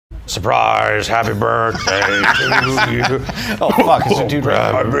Surprise! Happy birthday to you. Oh fuck! It's a dude.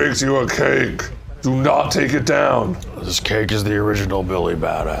 I baked you a cake. Do not take it down. This cake is the original Billy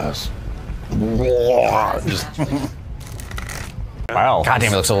Badass. Wow. God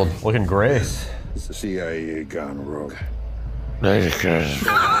damn, it looks old. Looking gray. It's the CIA gone rogue. Oh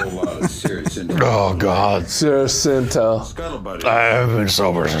God. Serious intel. Scuttlebutt. I have been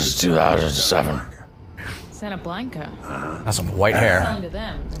sober since 2007. Santa Blanca. That's some white hair. Selling to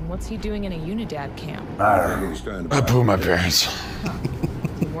them. And what's he doing in a Unidad camp? He's trying I to pooed my parents.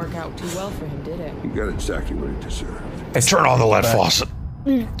 Didn't work out too well for him, did it? He got exactly what he deserved. Turn on the lead faucet.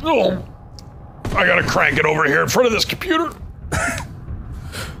 Oh, I gotta crank it over here in front of this computer.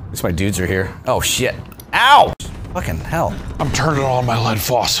 At least my dudes are here. Oh shit. Ow! Fucking hell. I'm turning on my lead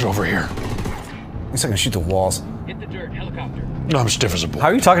faucet over here. At least I can shoot the walls. Hit the dirt, helicopter. I'm stiff as a bull. How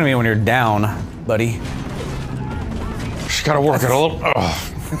are you talking to me when you're down, buddy? Just gotta work it a little. I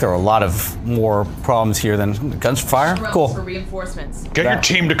think there are a lot of more problems here than guns fire. For Cool. reinforcements. Get your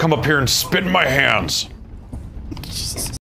team to come up here and spit in my hands.